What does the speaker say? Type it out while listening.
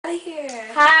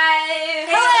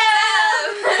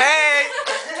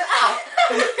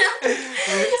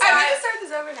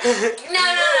No.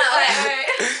 Okay,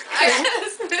 alright.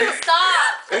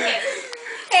 Stop. Okay.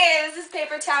 Hey, this is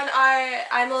Paper Town Art.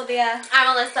 I'm Olivia.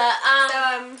 I'm Alyssa.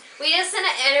 So, we just did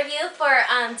an interview for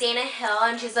Dana Hill,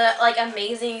 and she's a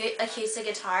amazing acoustic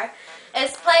guitar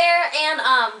player, and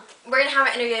we're gonna have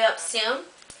an interview up soon.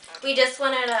 We just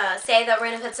wanted to say that we're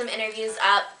gonna put some interviews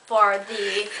up for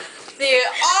the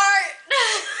art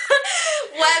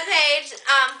webpage.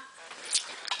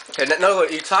 Okay, no,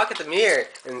 you talk at the mirror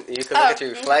and you can look at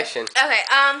your reflection. Okay.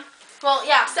 Well,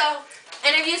 yeah. So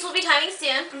interviews will be coming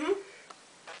soon.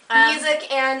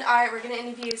 music and art. We're gonna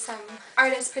interview some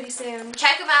artists pretty soon.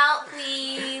 Check them out,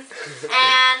 please.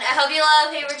 And I hope you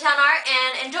love Paper Town Art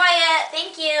and enjoy it.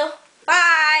 Thank you.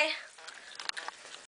 Bye.